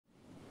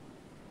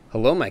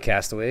Hello, my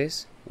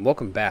castaways, and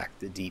welcome back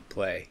to Deep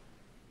Play.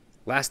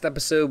 Last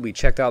episode, we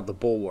checked out The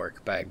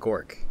Bulwark by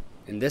Gork.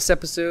 In this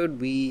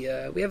episode, we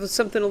have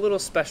something a little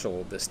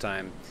special this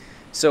time.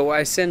 So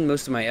I send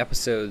most of my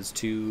episodes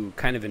to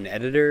kind of an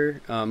editor,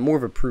 more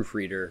of a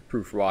proofreader,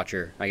 proof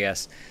watcher, I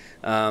guess,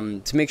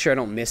 to make sure I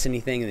don't miss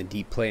anything in the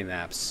Deep Play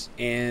maps.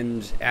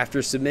 And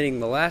after submitting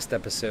the last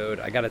episode,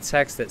 I got a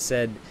text that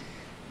said,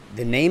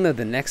 the name of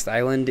the next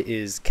island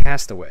is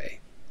Castaway.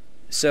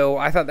 So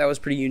I thought that was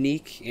pretty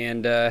unique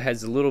and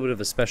has a little bit of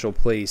a special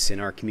place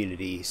in our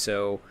community.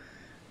 So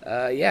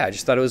yeah, I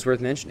just thought it was worth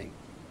mentioning.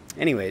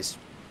 Anyways,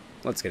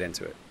 let's get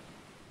into it.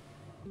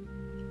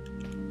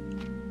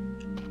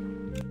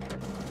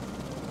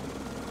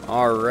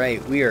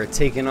 Alright, we are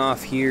taking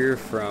off here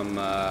from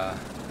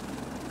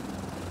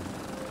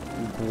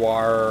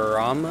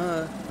Guamra?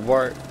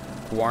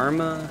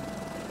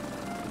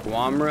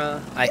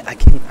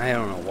 I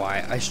don't know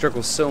why. I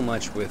struggle so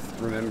much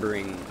with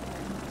remembering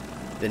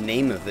the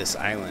name of this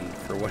island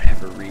for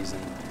whatever reason.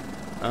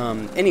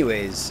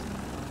 Anyways,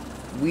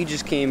 we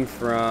just came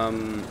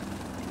from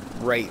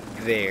right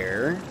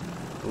there,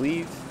 I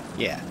believe.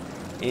 Yeah.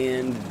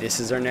 And this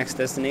is our next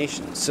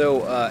destination.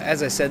 So,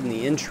 as I said in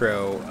the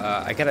intro,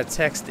 I got a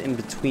text in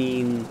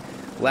between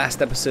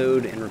last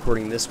episode and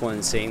recording this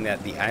one saying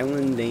that the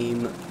island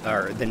name,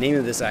 or the name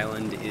of this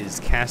island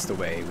is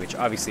Castaway, which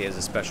obviously has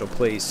a special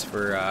place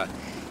for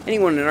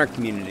anyone in our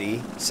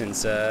community,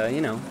 since,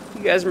 you know,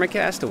 you guys are my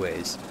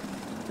castaways.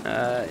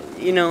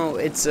 You know,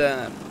 it's,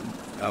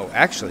 oh,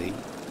 actually,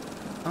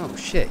 oh,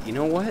 shit, you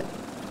know what?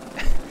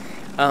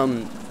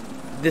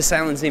 This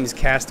island's name is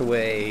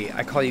Castaway.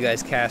 I call you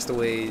guys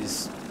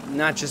castaways,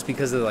 not just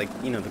because of, like,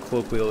 you know, the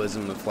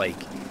colloquialism of, like,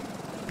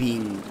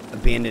 being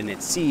abandoned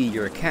at sea,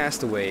 you're a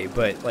castaway,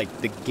 but, like,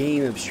 the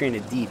game of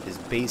Stranded Deep is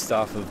based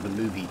off of the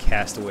movie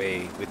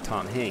Castaway with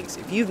Tom Hanks.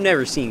 If you've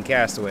never seen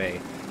Castaway,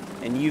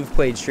 and you've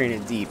played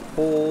Stranded Deep,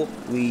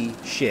 holy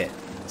shit.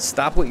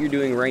 Stop what you're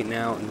doing right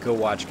now and go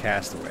watch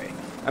Castaway.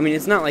 I mean,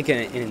 it's not like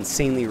an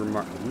insanely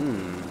remarkable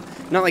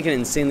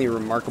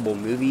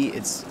movie.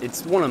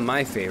 It's one of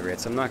my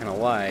favorites, I'm not gonna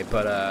lie,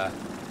 but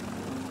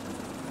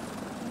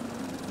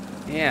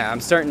yeah, I'm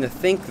starting to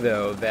think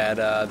though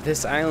that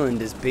this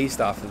island is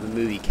based off of the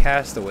movie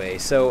Castaway.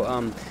 So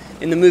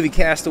in the movie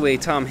Castaway,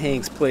 Tom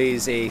Hanks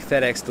plays a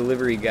FedEx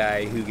delivery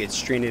guy who gets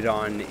stranded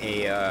on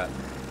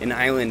an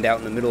island out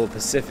in the middle of the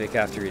Pacific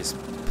after his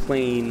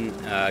plane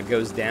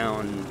goes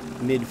down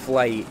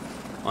mid-flight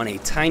on a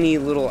tiny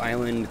little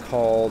island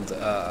called,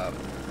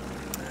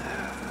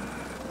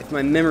 if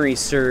my memory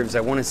serves,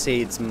 I want to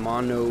say it's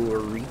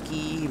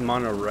Monoriki,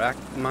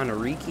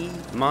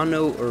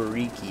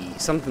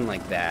 something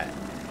like that.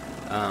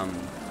 And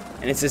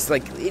it's this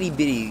like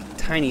itty-bitty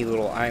tiny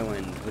little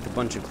island with a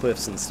bunch of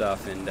cliffs and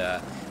stuff, and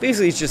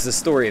basically it's just the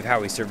story of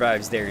how he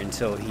survives there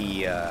until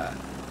he,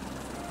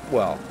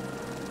 well,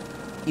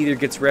 either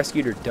gets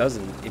rescued or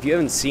doesn't. If you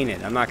haven't seen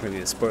it, I'm not going to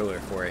be the spoiler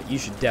for it. You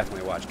should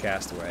definitely watch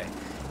Castaway.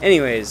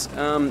 Anyways,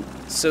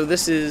 so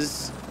this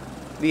is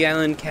the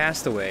island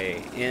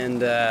Castaway,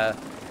 and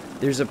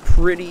there's a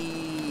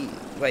pretty,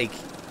 like,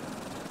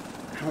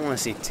 I don't want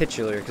to say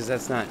titular because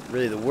that's not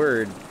really the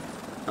word,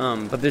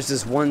 but there's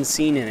this one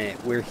scene in it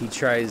where he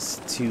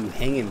tries to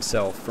hang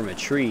himself from a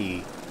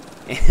tree,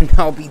 and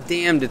I'll be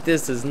damned if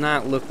this does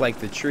not look like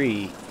the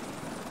tree.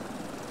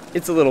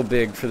 It's a little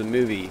big for the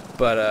movie,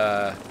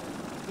 but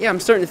yeah,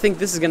 I'm starting to think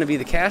this is going to be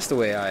the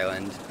Castaway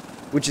Island,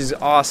 which is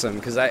awesome,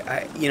 because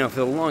I, you know,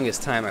 for the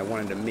longest time I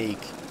wanted to make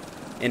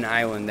an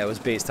island that was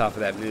based off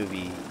of that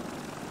movie,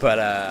 but,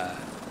 I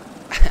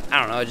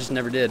don't know, I just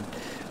never did.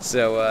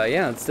 So,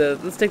 yeah,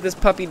 let's take this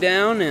puppy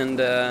down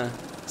and,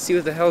 see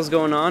what the hell's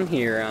going on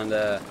here on,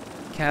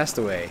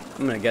 Castaway.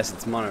 I'm gonna guess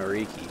it's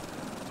Monoriki.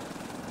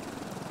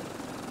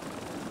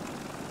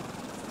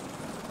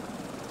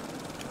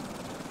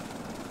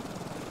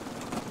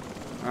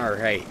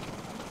 Alright.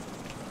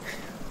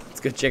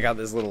 Let's go check out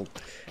this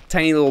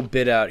tiny little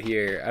bit out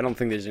here. I don't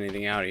think there's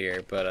anything out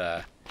here,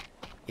 but,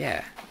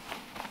 yeah.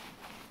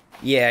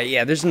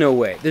 Yeah, there's no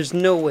way. There's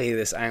no way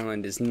this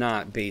island is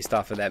not based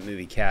off of that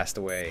movie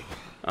Castaway.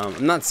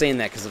 I'm not saying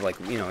that because of, like,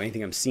 you know,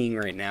 anything I'm seeing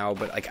right now,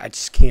 but, like, I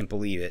just can't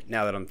believe it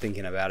now that I'm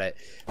thinking about it.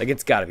 Like,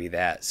 it's gotta be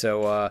that.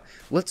 So,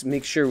 let's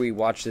make sure we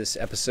watch this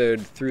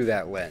episode through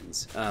that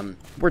lens.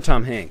 We're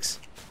Tom Hanks.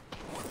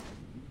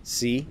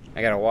 See?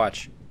 I gotta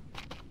watch.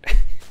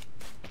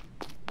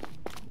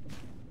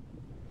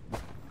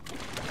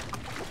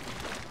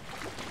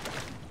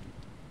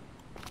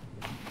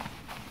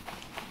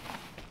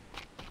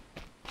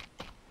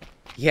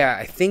 Yeah,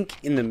 I think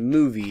in the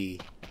movie...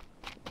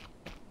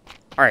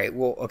 Alright,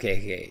 well,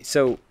 okay.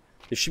 So,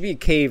 there should be a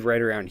cave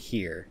right around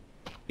here,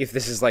 if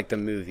this is like the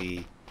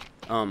movie.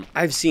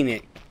 I've seen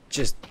it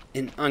just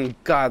an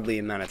ungodly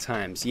amount of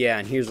times. Yeah,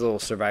 and here's a little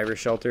survivor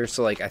shelter.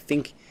 So, like, I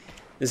think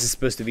this is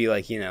supposed to be,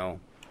 like, you know,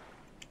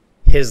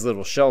 his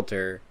little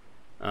shelter.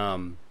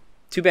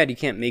 Too bad you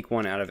can't make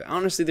one out of it.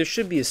 Honestly, there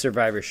should be a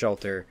survivor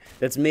shelter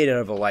that's made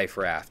out of a life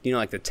raft. You know,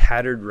 like the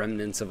tattered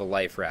remnants of a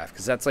life raft,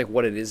 because that's like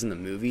what it is in the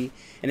movie,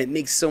 and it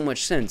makes so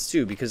much sense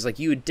too. Because like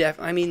you would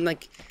I mean,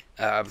 like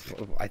I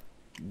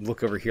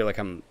look over here like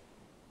I'm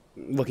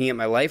looking at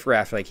my life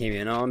raft that I came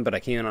in on, but I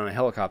came in on a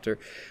helicopter.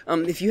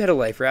 If you had a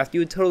life raft,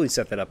 you would totally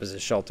set that up as a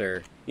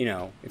shelter. You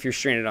know, if you're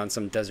stranded on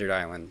some desert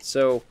island.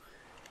 So,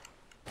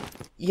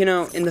 you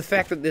know, and the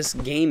fact that this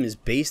game is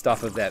based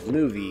off of that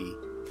movie.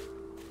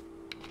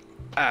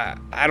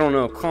 I don't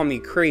know, call me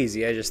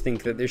crazy, I just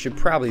think that there should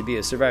probably be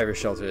a survivor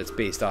shelter that's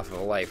based off of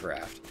a life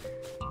raft.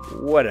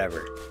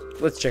 Whatever.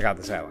 Let's check out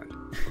this island.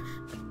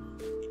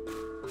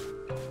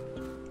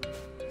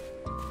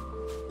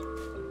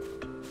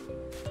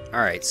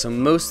 Alright, so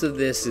most of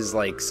this is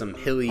like some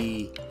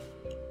hilly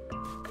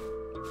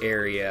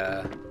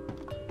area.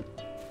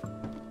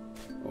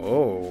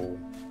 Oh.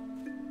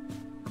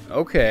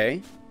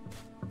 Okay.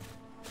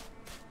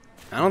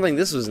 I don't think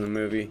this was in the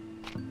movie.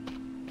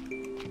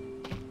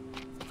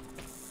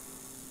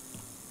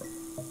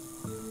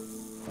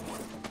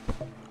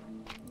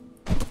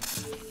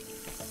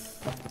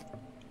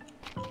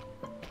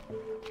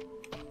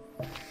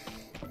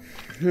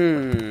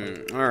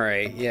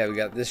 Alright, yeah, we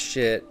got this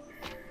shit.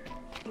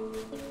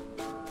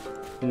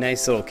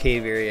 Nice little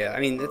cave area.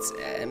 I mean,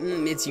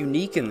 it's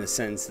unique in the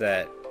sense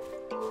that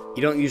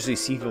you don't usually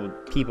see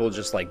people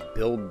just like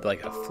build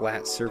like a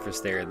flat surface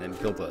there and then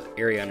build an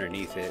area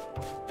underneath it,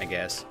 I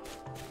guess.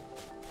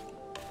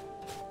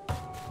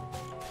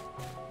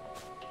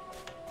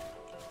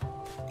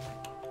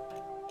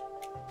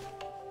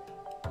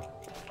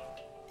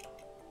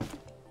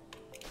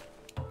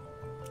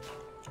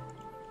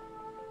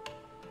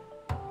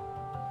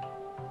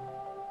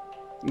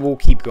 We'll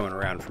keep going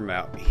around from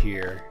out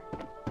here.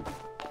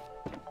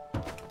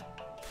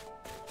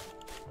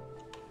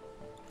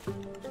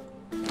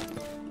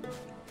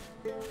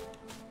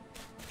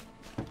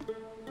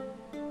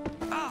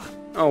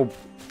 Oh,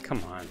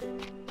 come on.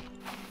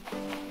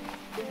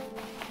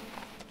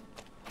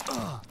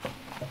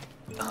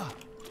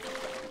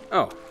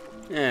 Oh,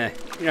 you're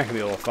not gonna be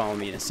able to follow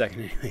me in a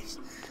second anyways.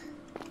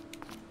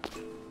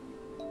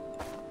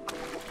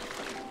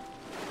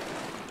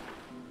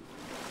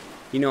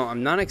 You know,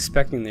 I'm not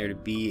expecting there to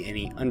be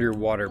any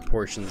underwater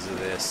portions of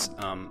this.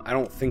 I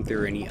don't think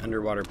there are any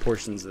underwater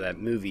portions of that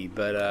movie,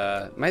 but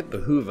it might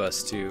behoove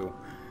us to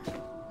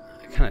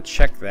kind of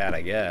check that,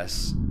 I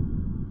guess.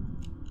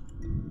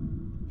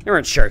 There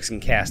aren't sharks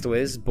and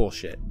castaways.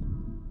 Bullshit.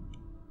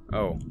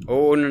 Oh.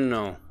 Oh,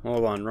 no.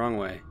 Hold on. Wrong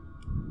way.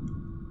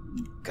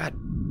 God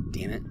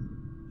damn it.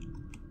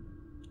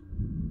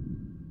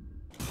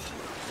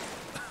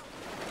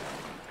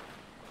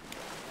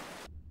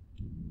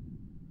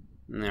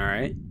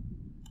 Alright.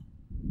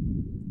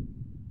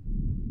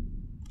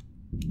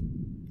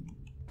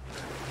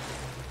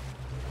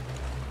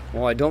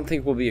 Well, I don't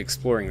think we'll be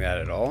exploring that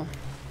at all.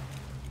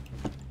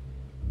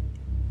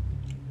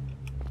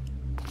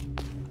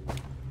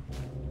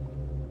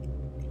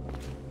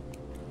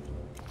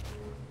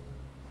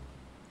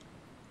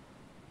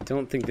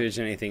 Don't think there's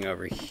anything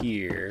over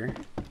here.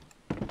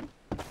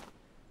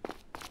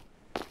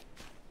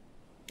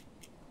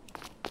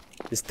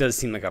 This does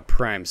seem like a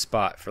prime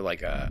spot for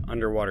like a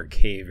underwater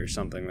cave or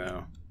something,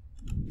 though.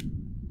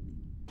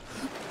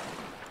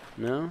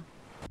 No?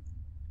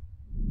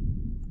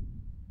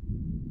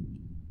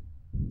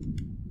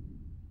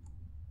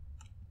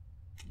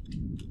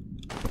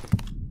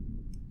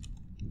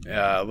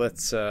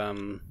 Let's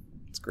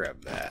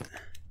grab that.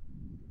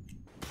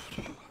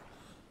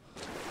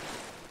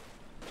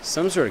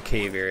 Some sort of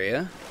cave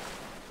area.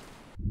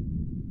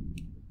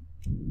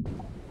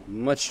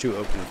 Much too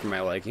open for my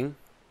liking.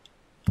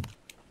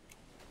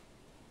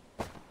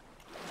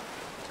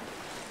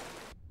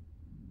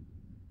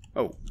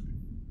 Oh.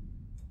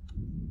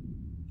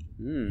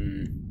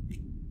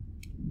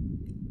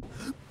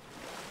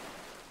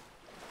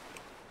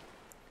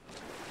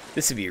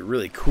 This would be a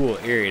really cool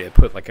area to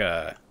put like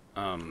a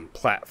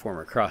platform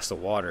across the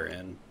water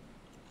in.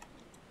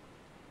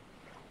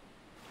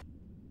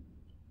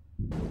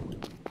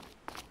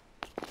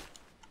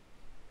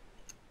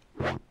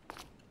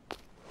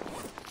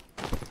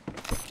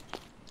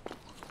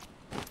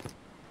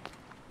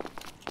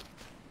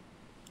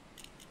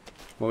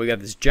 Well, we got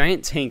this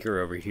giant tanker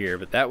over here,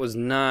 but that was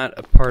not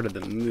a part of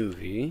the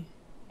movie.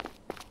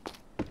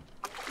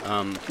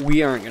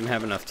 We aren't going to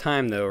have enough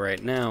time, though,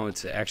 right now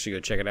to actually go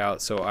check it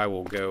out, so I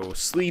will go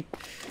sleep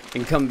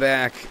and come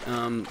back.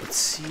 Let's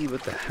see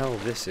what the hell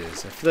this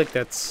is. I feel like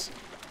that's...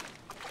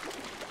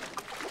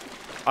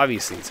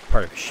 Obviously, it's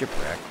part of a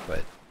shipwreck, but...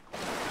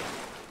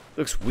 It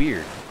looks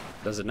weird,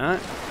 does it not?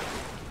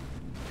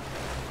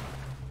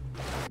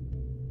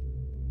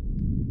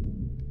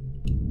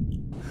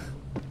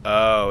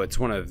 Oh, it's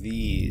one of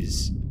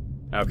these.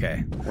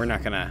 Okay, we're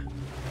not gonna...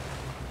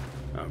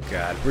 Oh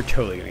god, we're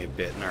totally gonna get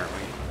bitten, aren't we?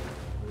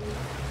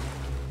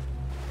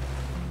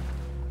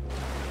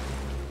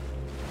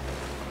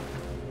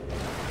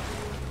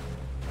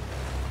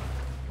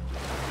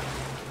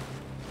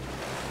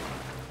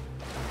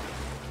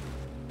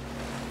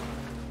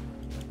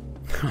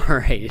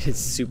 Alright, it's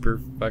super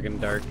fucking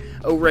dark.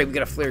 Oh, right, we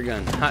got a flare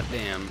gun. Hot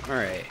damn.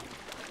 Alright.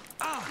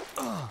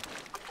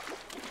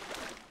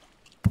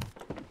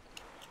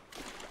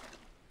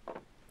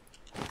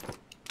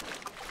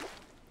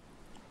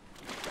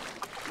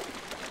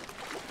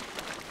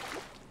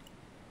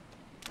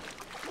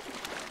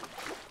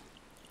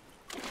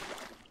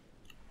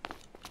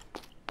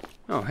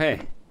 Oh,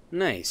 hey.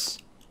 Nice.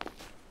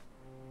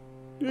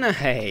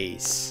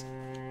 Nice.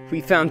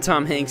 We found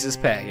Tom Hanks's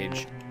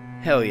package.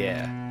 Hell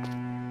yeah.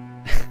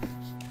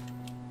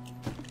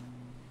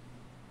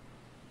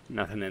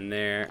 Nothing in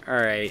there.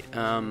 Alright,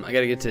 I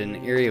gotta get to an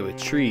area with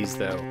trees,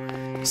 though.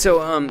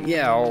 So,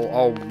 yeah,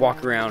 I'll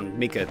walk around,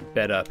 make a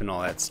bed up and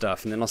all that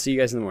stuff, and then I'll see you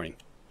guys in the morning.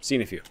 See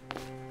you in a few.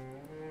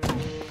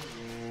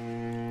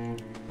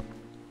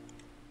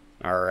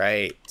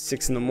 Alright,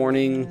 6 in the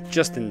morning,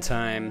 just in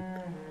time.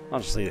 I'll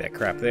just leave that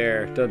crap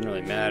there. Doesn't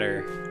really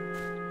matter.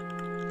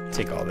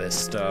 Take all this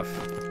stuff.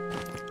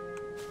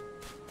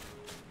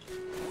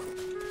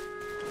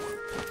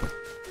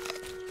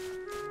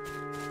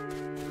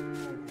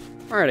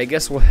 Alright, I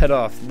guess we'll head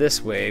off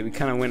this way. We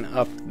kind of went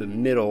up the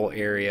middle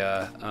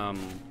area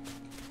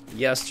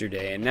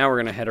yesterday, and now we're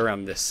going to head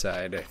around this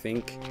side, I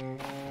think.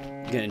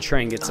 Gonna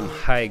try and get some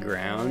high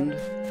ground.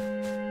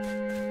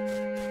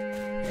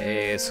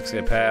 Hey, this looks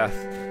like a path.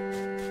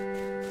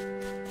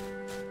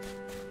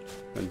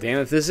 Well, damn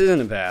if this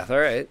isn't a path,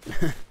 alright.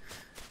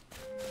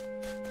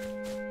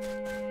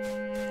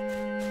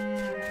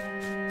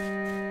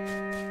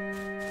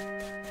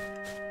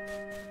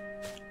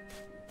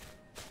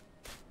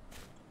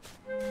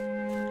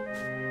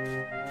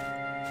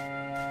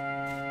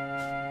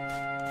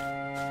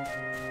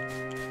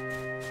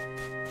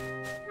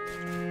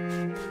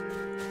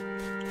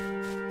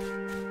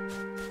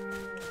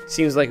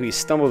 Seems like we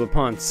stumbled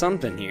upon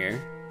something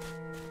here.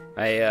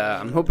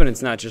 I'm hoping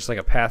it's not just like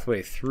a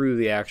pathway through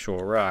the actual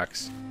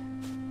rocks.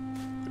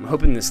 I'm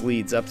hoping this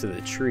leads up to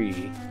the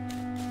tree.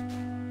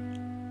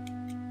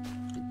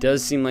 It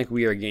does seem like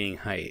we are gaining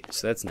height,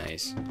 so that's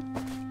nice.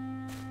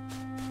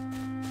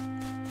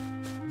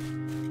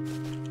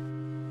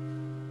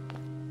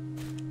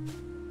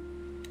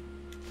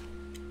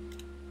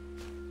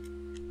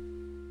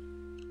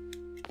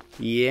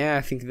 Yeah,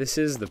 I think this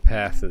is the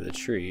path to the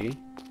tree.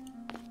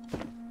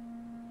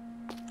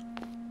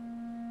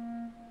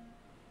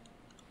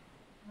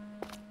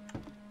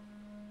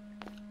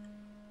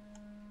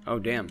 Oh,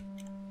 damn.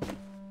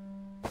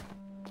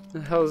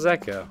 Where the hell does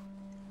that go?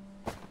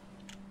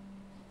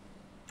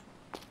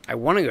 I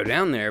want to go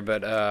down there,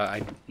 but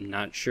I'm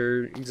not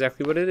sure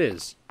exactly what it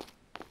is.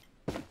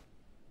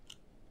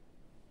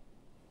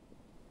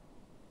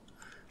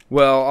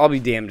 Well, I'll be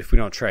damned if we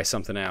don't try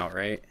something out,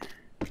 right?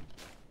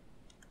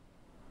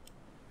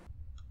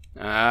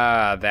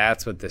 Ah,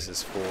 that's what this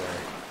is for.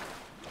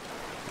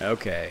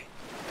 Okay.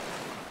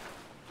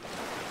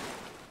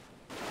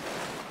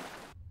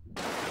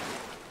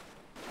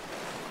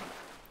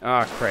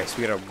 Ah, Christ,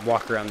 we gotta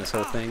walk around this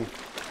whole thing.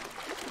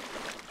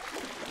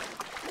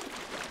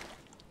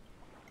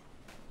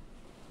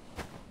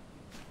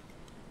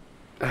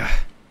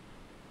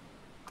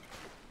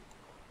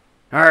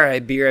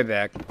 Alright, be right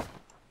back.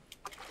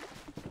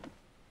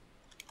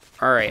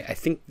 Alright, I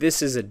think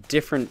this is a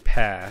different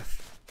path.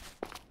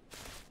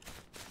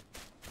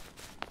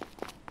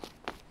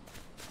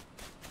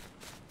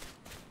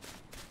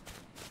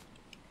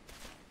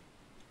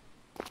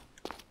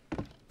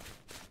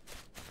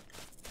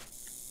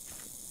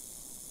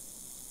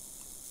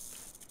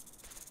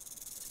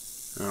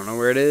 I don't know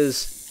where it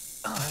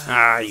is.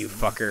 Ah, you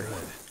fucker.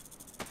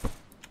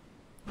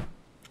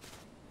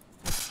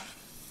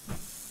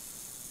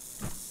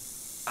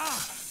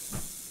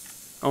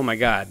 Oh my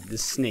god,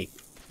 this snake.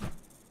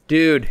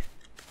 Dude.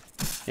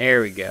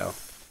 There we go.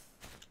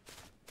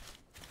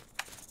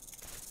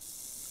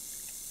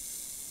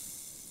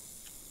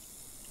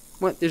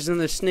 What? There's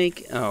another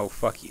snake? Oh,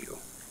 fuck you.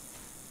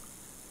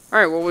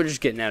 Alright, well, we're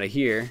just getting out of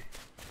here.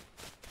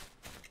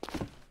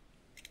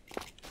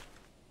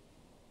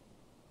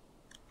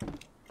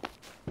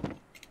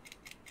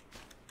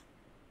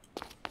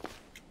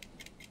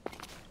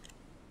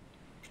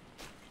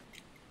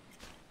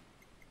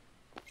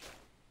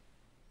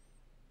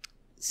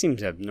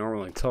 Seems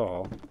abnormally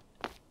tall.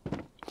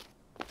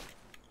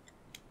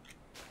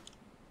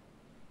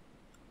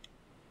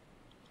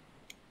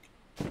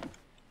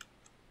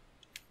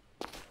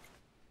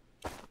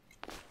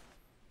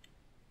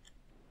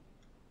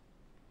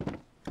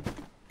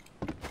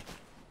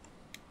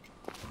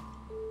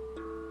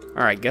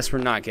 Alright, guess we're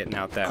not getting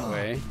out that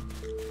way.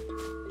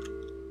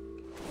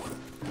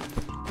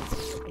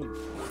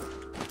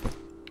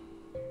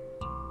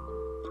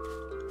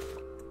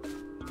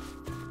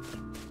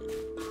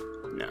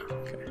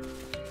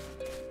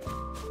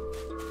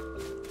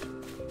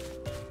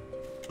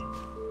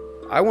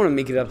 I want to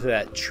make it up to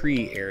that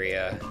tree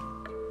area.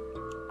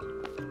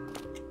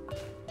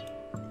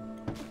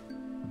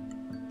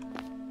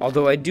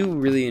 Although I do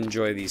really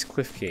enjoy these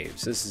cliff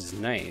caves. This is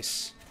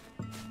nice.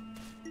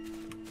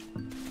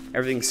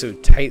 Everything's so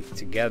tight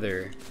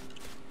together.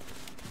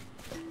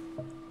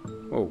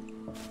 Whoa.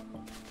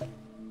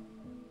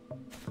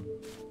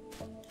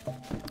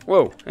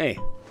 Whoa, hey.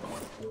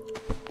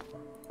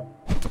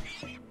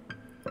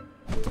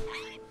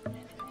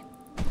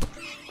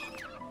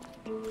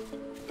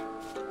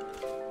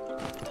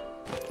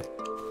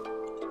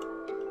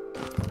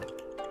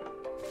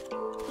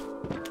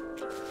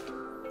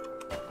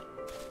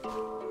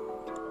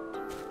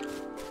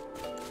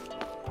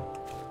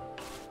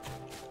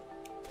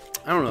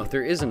 I don't know if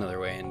there is another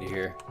way into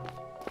here.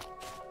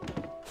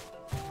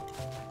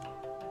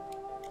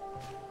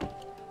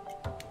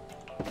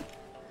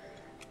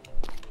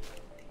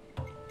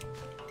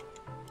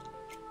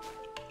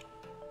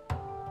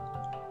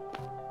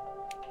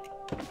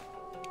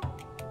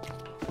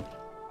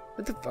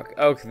 What the fuck?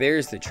 Oh,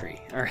 there's the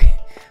tree. Alright.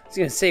 I was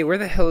gonna say, where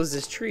the hell is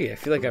this tree? I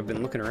feel like I've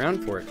been looking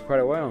around for it for quite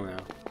a while now.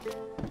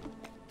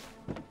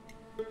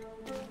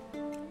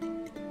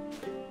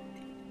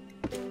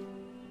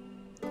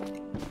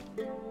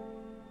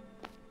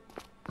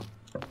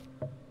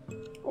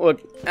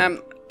 Look,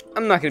 I'm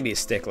not gonna be a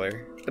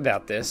stickler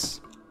about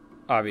this,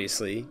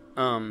 obviously.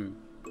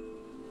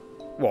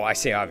 Well, I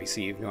say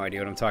obviously, you have no idea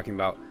what I'm talking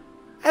about.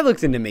 I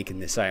looked into making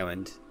this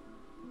island.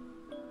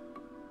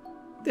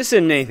 This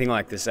isn't anything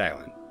like this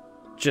island,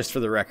 just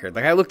for the record.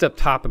 Like, I looked up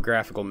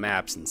topographical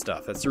maps and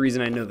stuff. That's the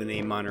reason I know the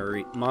name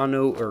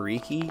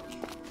Mono-Ariki.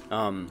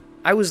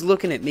 I was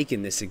looking at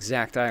making this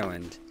exact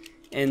island,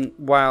 and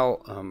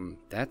while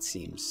that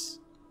seems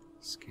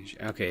sketchy.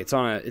 Okay, it's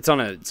on a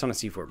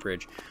C4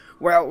 bridge.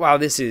 Wow,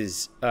 this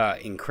is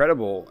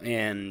incredible,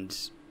 and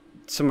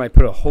somebody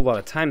put a whole lot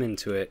of time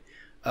into it.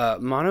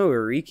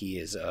 Mono-Ariki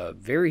is a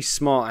very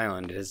small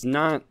island. It does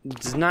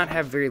not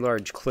have very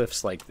large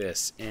cliffs like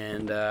this,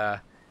 and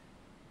I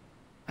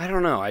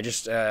don't know. I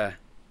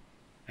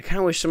kind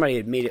of wish somebody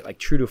had made it like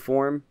true to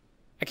form.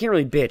 I can't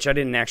really bitch. I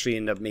didn't actually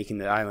end up making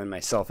the island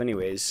myself,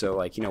 anyways. So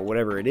like, you know,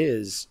 whatever it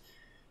is,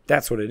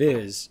 that's what it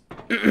is.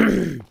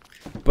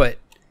 But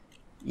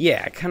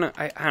yeah, I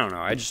don't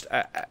know.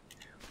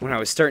 When I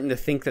was starting to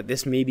think that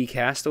this may be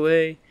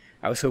Castaway,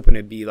 I was hoping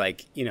it'd be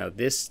like, you know,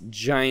 this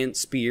giant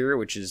spear,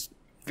 which is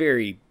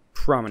very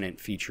prominent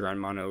feature on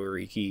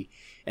Mono-Ariki,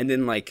 and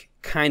then like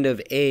kind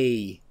of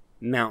a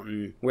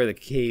mountain where the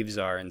caves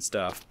are and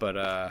stuff, but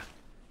I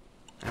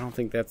don't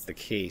think that's the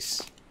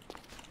case.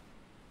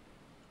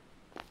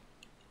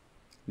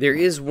 There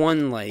is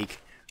one like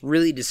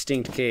really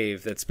distinct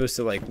cave that's supposed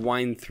to like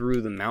wind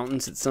through the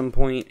mountains at some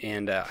point,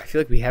 and I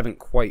feel like we haven't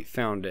quite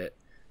found it.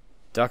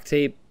 Duct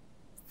tape,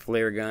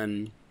 flare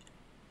gun,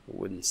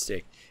 wooden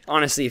stick.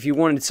 Honestly, if you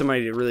wanted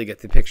somebody to really get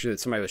the picture that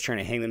somebody was trying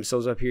to hang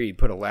themselves up here, you'd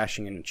put a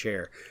lashing in a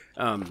chair.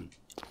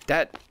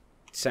 That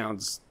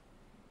sounds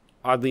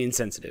oddly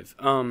insensitive.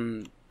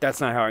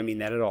 That's not how I mean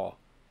that at all.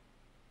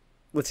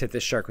 Let's hit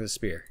this shark with a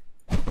spear.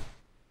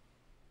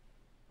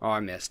 Oh, I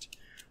missed.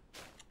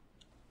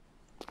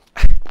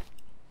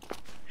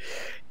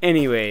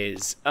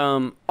 Anyways,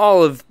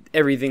 all of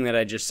everything that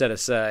I just set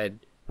aside,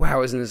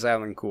 wow, isn't this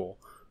island cool?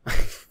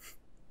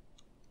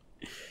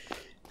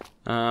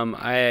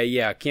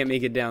 Yeah, can't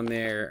make it down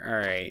there.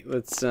 Alright,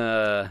 let's,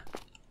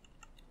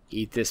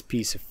 eat this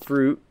piece of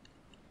fruit.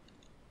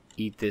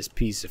 Eat this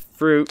piece of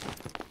fruit.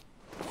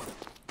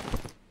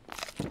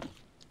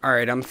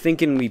 Alright, I'm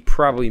thinking we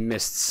probably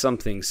missed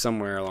something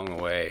somewhere along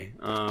the way.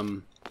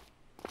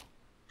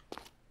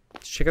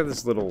 Let's check out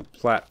this little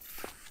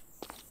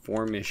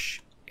platformish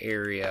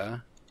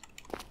area.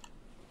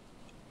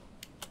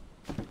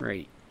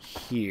 Right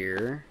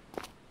here.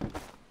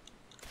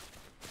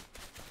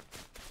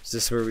 Is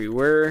this where we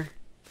were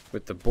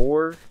with the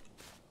boar?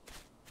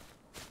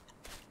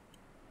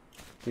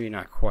 Maybe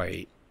not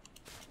quite.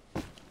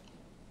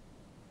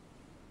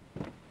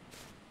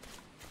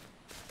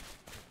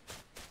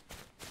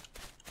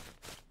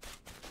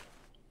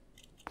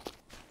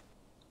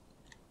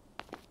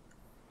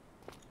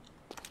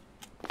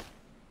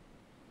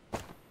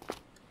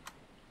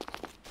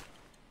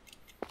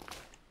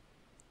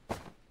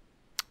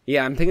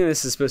 Yeah, I'm thinking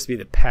this is supposed to be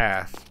the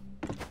path.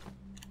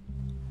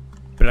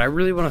 But I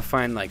really want to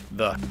find like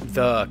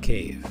the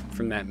cave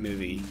from that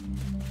movie.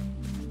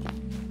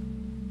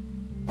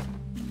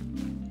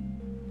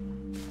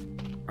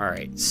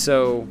 Alright,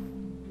 so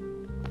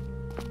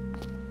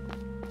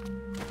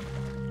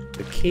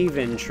the cave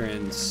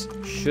entrance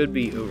should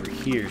be over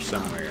here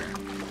somewhere.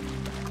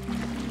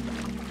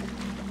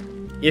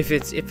 If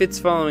it's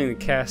following the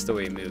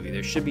Castaway movie,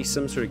 there should be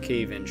some sort of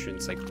cave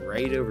entrance like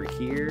right over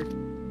here.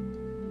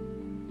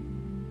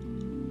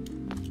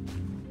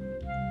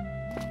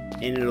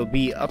 And it'll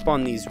be up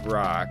on these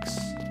rocks.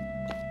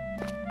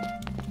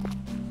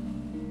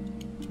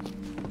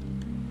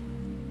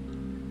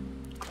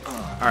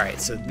 Alright,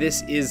 so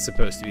this is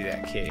supposed to be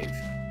that cave.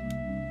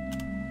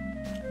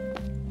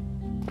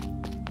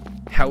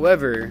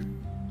 However,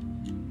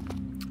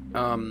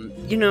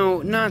 you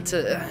know, not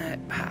to...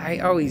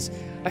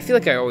 I feel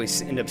like I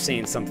always end up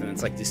saying something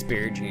that's like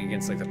disparaging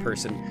against like the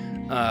person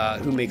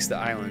who makes the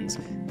islands.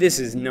 This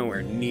is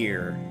nowhere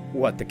near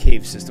what the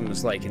cave system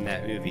was like in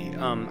that movie.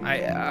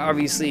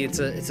 Obviously it's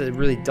a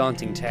really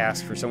daunting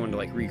task for someone to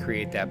like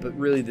recreate that, but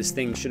really this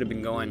thing should have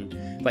been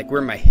going like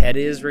where my head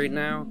is right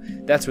now.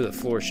 That's where the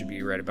floor should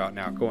be right about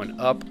now, going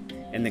up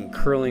and then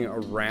curling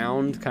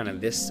around kind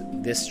of this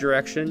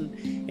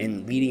direction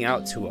and leading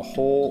out to a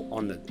hole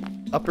on the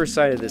upper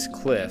side of this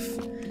cliff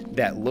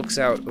that looks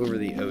out over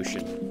the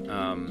ocean.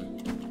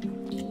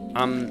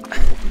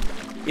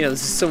 You know,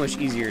 this is so much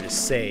easier to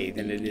say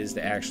than it is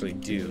to actually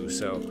do.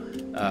 So,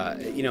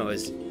 you know,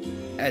 as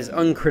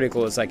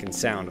uncritical as I can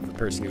sound of the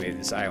person who made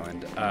this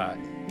island,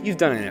 you've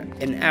done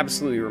an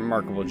absolutely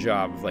remarkable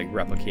job of like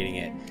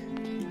replicating it.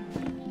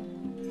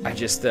 I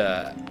just,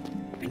 I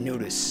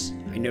notice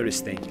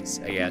things,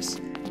 I guess.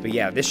 But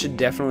yeah, this should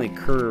definitely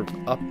curve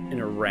up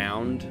and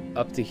around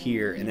up to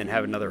here, and then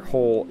have another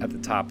hole at the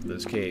top of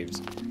those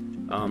caves.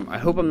 I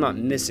hope I'm not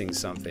missing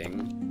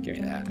something. Give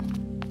me that.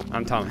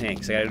 I'm Tom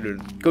Hanks. I gotta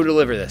go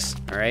deliver this.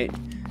 All right.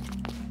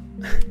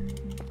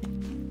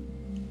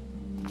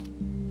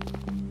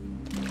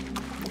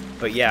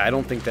 But yeah, I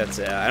don't think that's.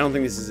 I don't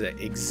think this is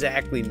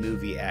exactly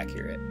movie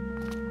accurate.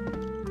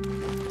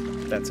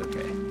 That's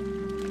okay.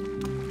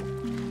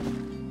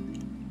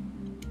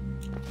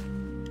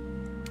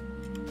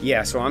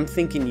 Yeah, so I'm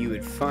thinking you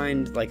would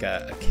find like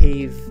a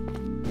cave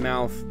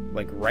mouth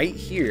like right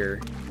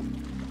here.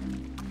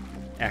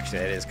 Actually,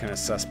 that is kind of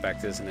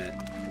suspect, isn't it?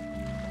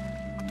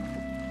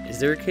 Is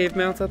there a cave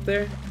mouth up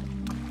there?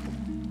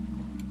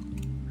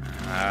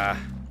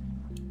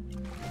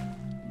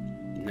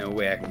 No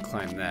way I can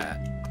climb that.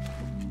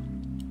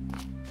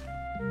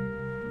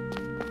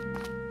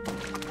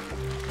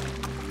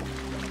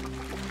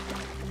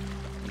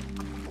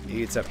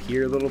 Maybe it's up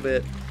here a little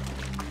bit.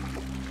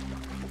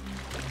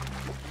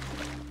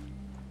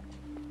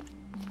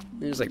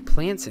 There's like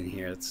plants in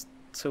here. It's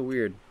so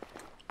weird.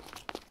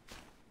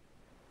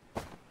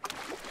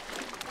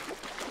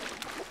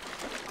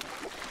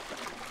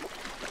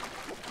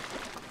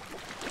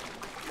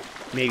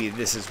 Maybe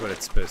this is what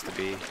it's supposed to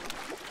be.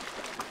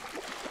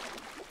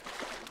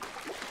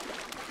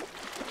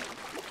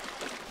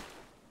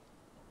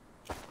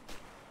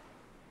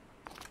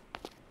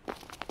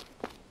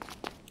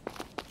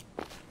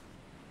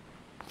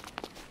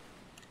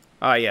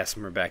 Ah, yes,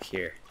 and we're back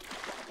here.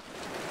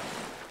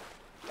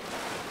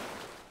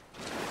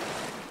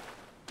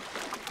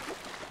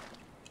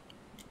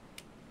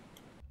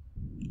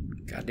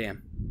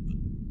 Goddamn.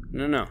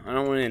 No, I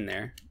don't want in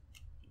there.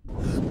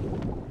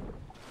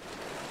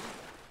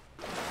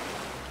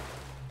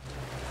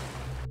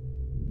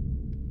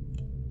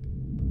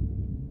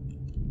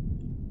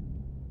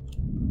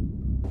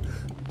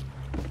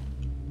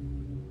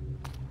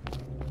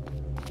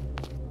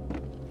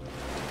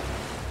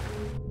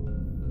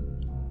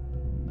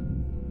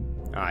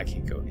 I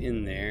can't go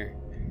in there.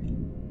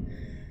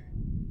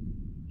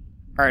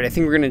 Alright, I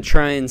think we're going to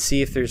try and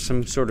see if there's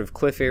some sort of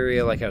cliff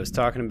area like I was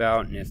talking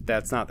about, and if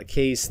that's not the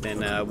case, then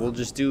we'll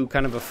just do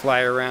kind of a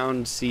fly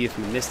around, see if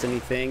we missed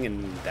anything,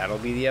 and that'll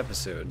be the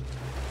episode.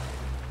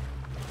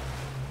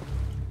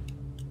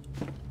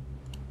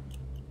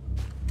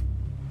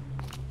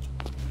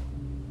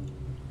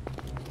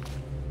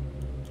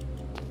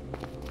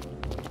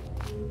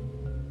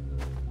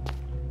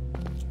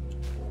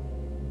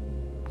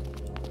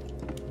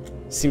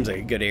 Seems like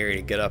a good area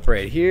to get up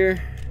right here.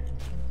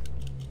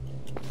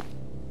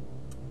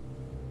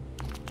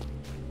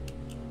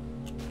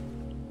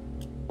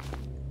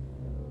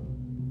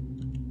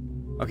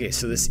 Okay,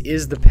 so this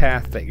is the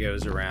path that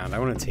goes around. I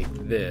want to take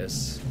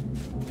this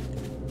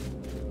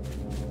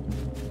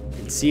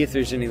and see if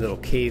there's any little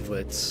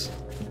cavelets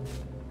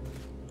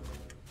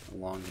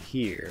along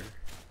here.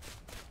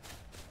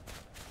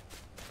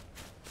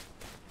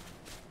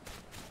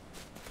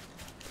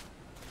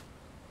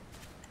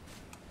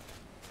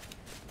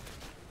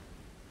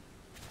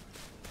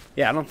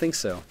 Yeah, I don't think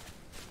so.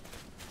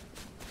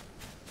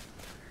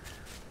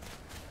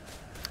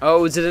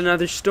 Oh, is it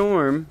another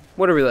storm?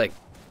 What are we, like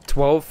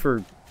 12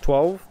 for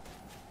 12?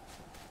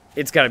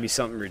 It's got to be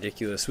something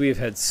ridiculous. We have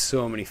had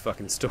so many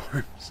fucking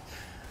storms.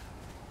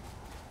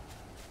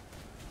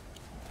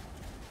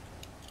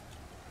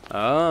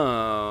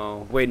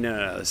 Oh, wait,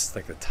 no, this is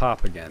like the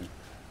top again.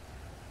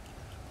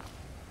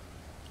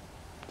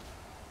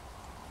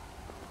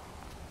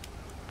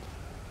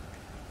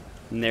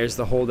 And there's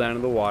the hole down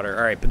in the water.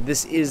 Alright, but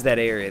this is that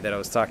area that I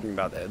was talking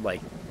about that,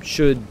 like,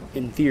 should,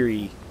 in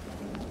theory,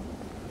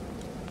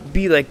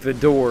 be like the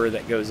door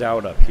that goes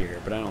out up here,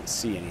 but I don't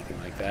see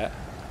anything like that.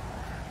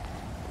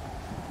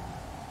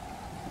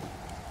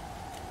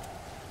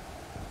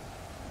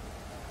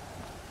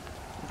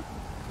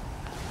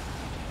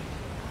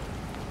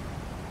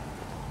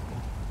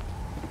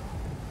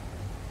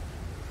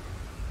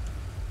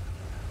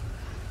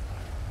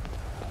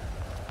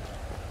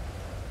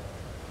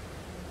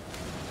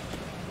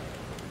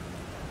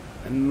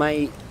 I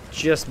might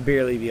just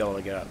barely be able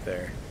to get up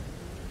there.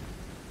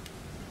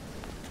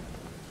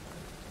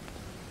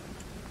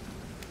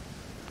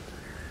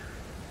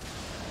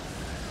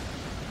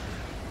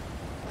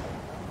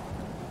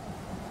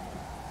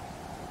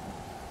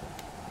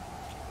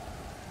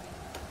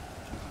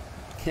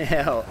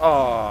 Hell,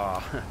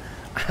 oh.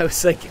 I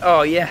was like,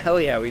 oh yeah, hell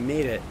yeah, we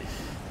made it.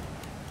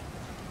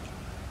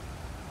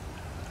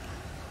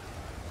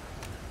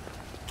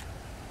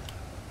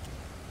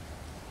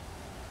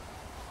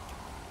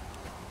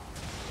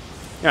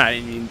 No,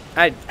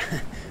 I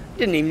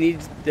didn't even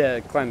need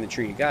to climb the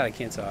tree. God, I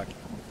can't talk.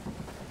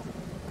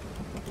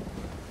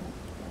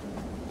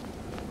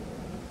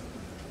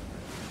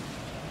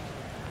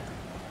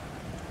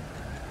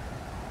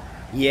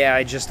 Yeah,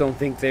 I just don't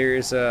think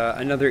there's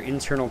another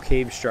internal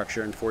cave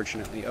structure,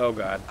 unfortunately. Oh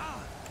god.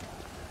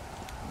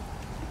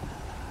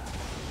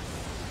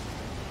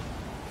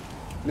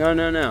 No,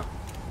 no, no.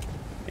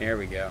 There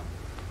we go.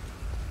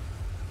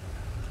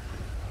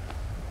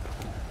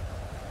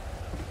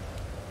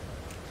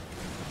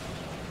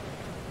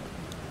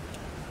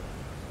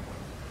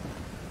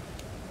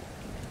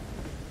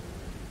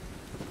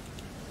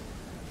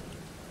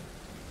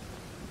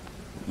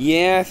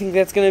 Yeah, I think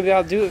that's going to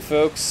about do it,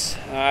 folks.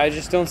 I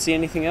just don't see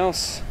anything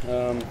else.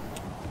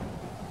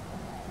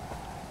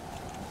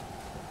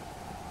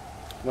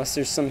 Unless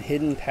there's some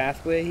hidden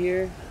pathway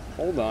here.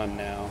 Hold on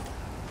now.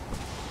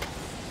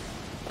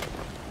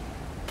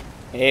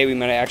 Hey, we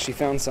might have actually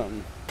found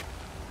something.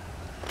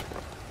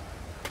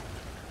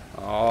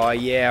 Oh,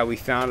 yeah, we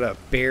found a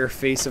bare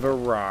face of a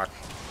rock.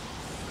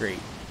 Great.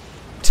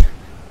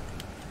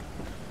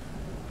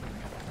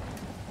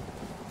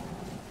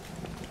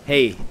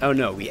 Hey, oh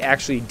no, we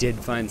actually did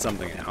find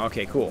something now.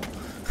 Okay, cool.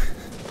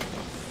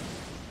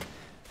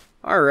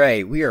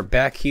 Alright, we are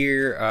back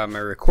here. My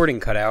recording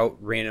cut out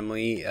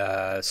randomly,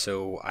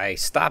 so I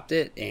stopped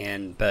it,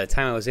 and by the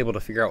time I was able to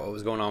figure out what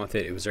was going on with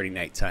it, it was already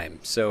nighttime.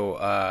 So,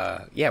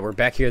 yeah, we're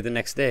back here the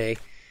next day,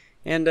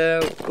 and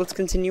let's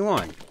continue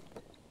on.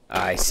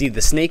 I see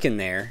the snake in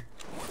there.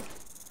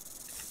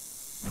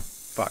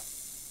 Fuck.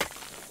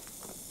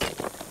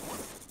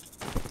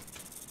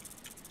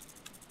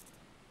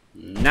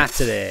 Not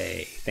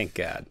today, thank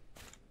God.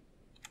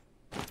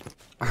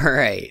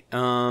 Alright,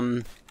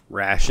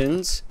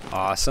 rations,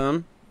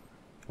 awesome.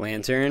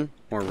 Lantern,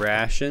 more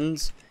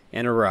rations,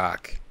 and a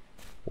rock.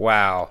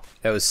 Wow,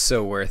 that was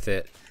so worth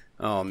it.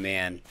 Oh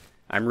man,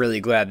 I'm really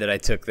glad that I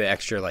took the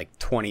extra like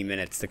 20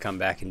 minutes to come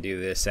back and do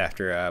this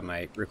after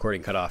my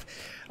recording cut off.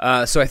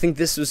 So I think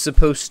this was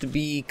supposed to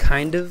be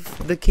kind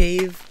of the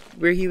cave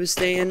where he was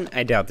staying.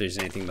 I doubt there's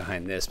anything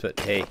behind this, but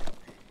hey,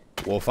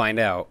 we'll find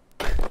out.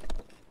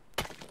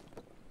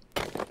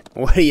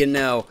 What do you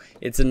know?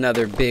 It's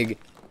another big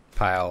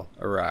pile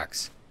of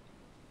rocks.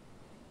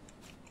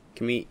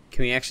 Can we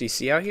actually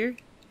see out here?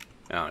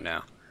 Oh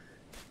no.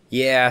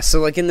 Yeah,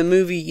 so like in the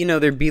movie, you know,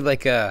 there'd be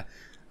like a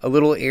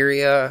little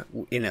area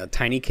in a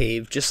tiny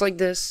cave, just like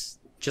this.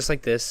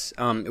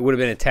 It would have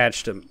been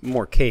attached to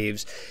more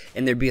caves,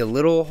 and there'd be a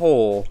little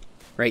hole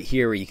right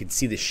here where you could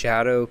see the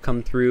shadow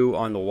come through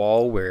on the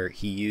wall where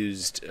he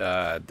used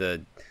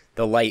the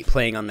light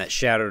playing on that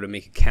shadow to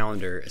make a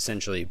calendar,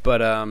 essentially.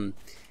 But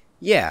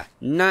yeah,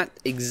 not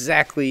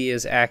exactly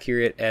as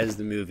accurate as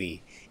the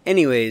movie.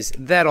 Anyways,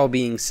 that all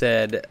being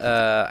said,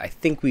 I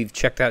think we've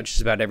checked out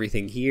just about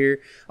everything here.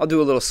 I'll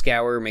do a little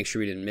scour, make sure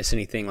we didn't miss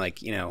anything,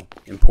 like, you know,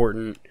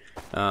 important.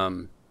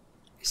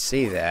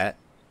 Say that.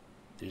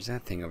 There's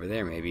that thing over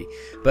there, maybe.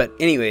 But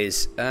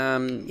anyways,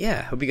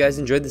 yeah, hope you guys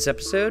enjoyed this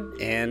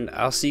episode, and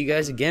I'll see you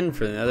guys again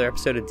for another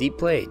episode of Deep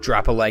Play.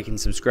 Drop a like and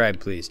subscribe,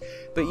 please.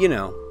 But, you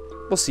know,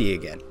 we'll see you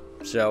again.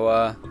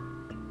 So,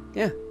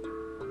 yeah,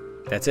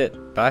 that's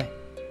it. Bye.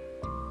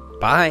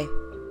 Bye.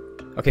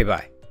 Okay,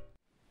 bye.